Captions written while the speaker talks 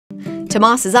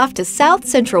Tomas is off to South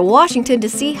Central Washington to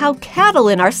see how cattle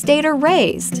in our state are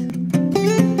raised.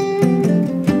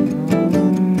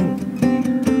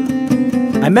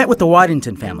 I met with the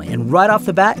Waddington family, and right off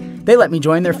the bat, they let me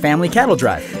join their family cattle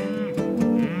drive.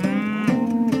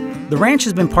 The ranch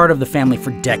has been part of the family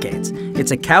for decades.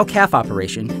 It's a cow-calf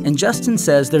operation, and Justin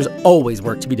says there's always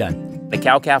work to be done. The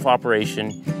cow-calf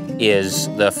operation is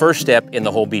the first step in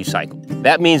the whole beef cycle.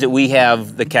 That means that we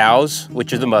have the cows,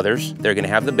 which are the mothers. They're going to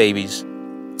have the babies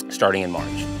starting in March.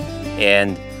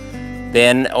 And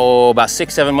then, about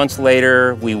 6-7 months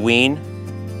later, we wean.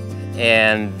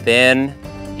 And then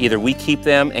either we keep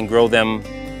them and grow them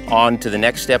on to the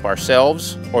next step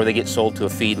ourselves, or they get sold to a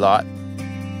feedlot.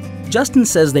 Justin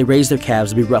says they raise their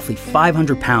calves to be roughly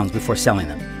 500 pounds before selling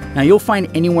them. Now, you'll find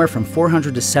anywhere from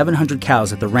 400 to 700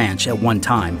 cows at the ranch at one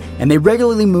time, and they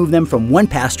regularly move them from one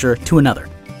pasture to another.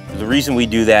 The reason we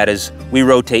do that is we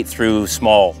rotate through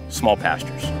small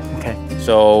pastures. Okay.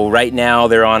 So right now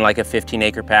they're on like a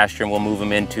 15-acre pasture, and we'll move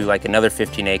them into like another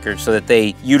 15 acres so that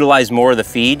they utilize more of the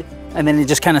feed. And then it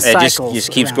just kind of cycles. It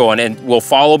just keeps going, and we'll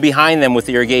follow behind them with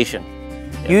the irrigation.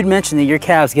 You'd mentioned that your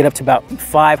calves get up to about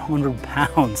 500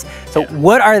 pounds. So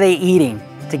what are they eating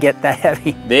to get that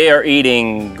heavy? They are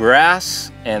eating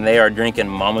grass, and they are drinking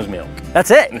mama's milk.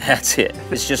 That's it? That's it.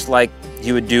 It's just like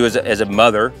you would do as a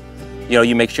mother. You know,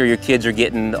 you make sure your kids are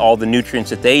getting all the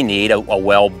nutrients that they need, a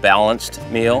well-balanced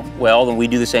meal. Well, then we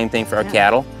do the same thing for our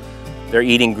cattle. They're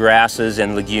eating grasses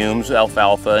and legumes,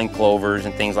 alfalfa and clovers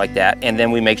and things like that. And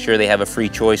then we make sure they have a free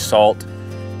choice salt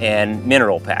and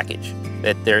mineral package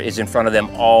that there is in front of them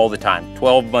all the time.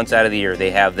 12 months out of the year,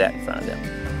 they have that in front of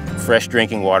them. Fresh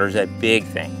drinking water is a big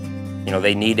thing. You know,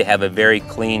 they need to have a very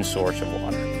clean source of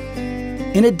water.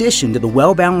 In addition to the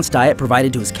well-balanced diet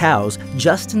provided to his cows,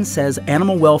 Justin says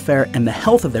animal welfare and the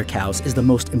health of their cows is the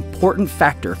most important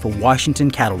factor for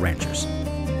Washington cattle ranchers.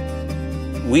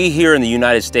 We here in the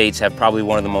United States have probably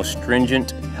one of the most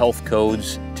stringent health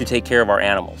codes to take care of our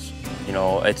animals. You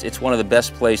know, it's one of the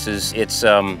best places. It's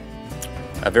a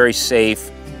very safe,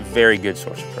 very good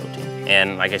source of protein.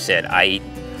 And like I said, I eat,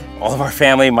 all of our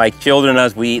family, my children and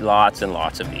us, we eat lots and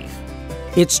lots of beef.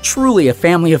 It's truly a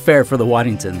family affair for the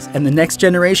Waddingtons, and the next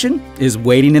generation is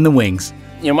waiting in the wings.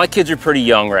 You know, my kids are pretty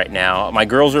young right now. My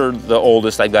girls are the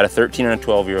oldest. I've got a 13 and a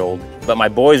 12-year-old, but my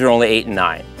boys are only 8 and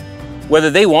 9. Whether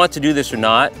they want to do this or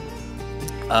not,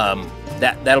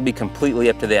 that'll be completely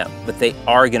up to them, but they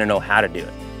are gonna know how to do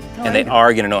it, and they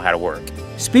are gonna know how to work.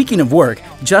 Speaking of work,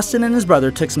 Justin and his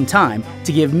brother took some time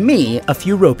to give me a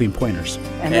few roping pointers.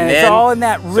 And then it's all in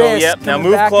that wrist. So, yep, now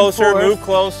move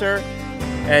closer,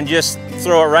 and just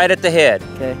throw it right at the head.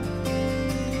 Okay.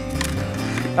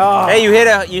 Oh. Hey, you hit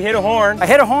a horn. I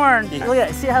hit a horn. Yeah. Look at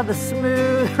that. See how the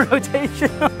smooth rotation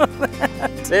of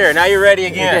that. There, now you're ready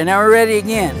again. Okay, now we're ready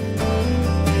again.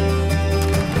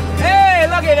 Hey,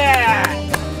 look at that!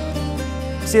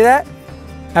 See that?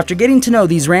 After getting to know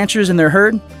these ranchers and their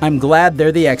herd, I'm glad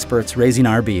they're the experts raising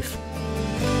our beef.